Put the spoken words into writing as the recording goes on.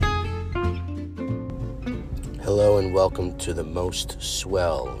Hello and welcome to the most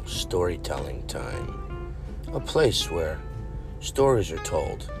swell storytelling time, a place where stories are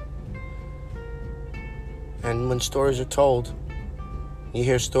told. And when stories are told, you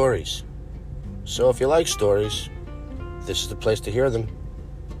hear stories. So if you like stories, this is the place to hear them.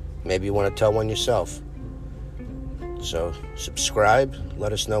 Maybe you want to tell one yourself. So subscribe,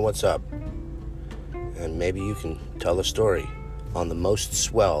 let us know what's up. And maybe you can tell a story on the most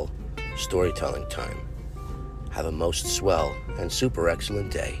swell storytelling time. Have a most swell and super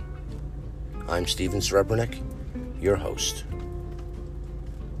excellent day. I'm Steven Srebrenik, your host.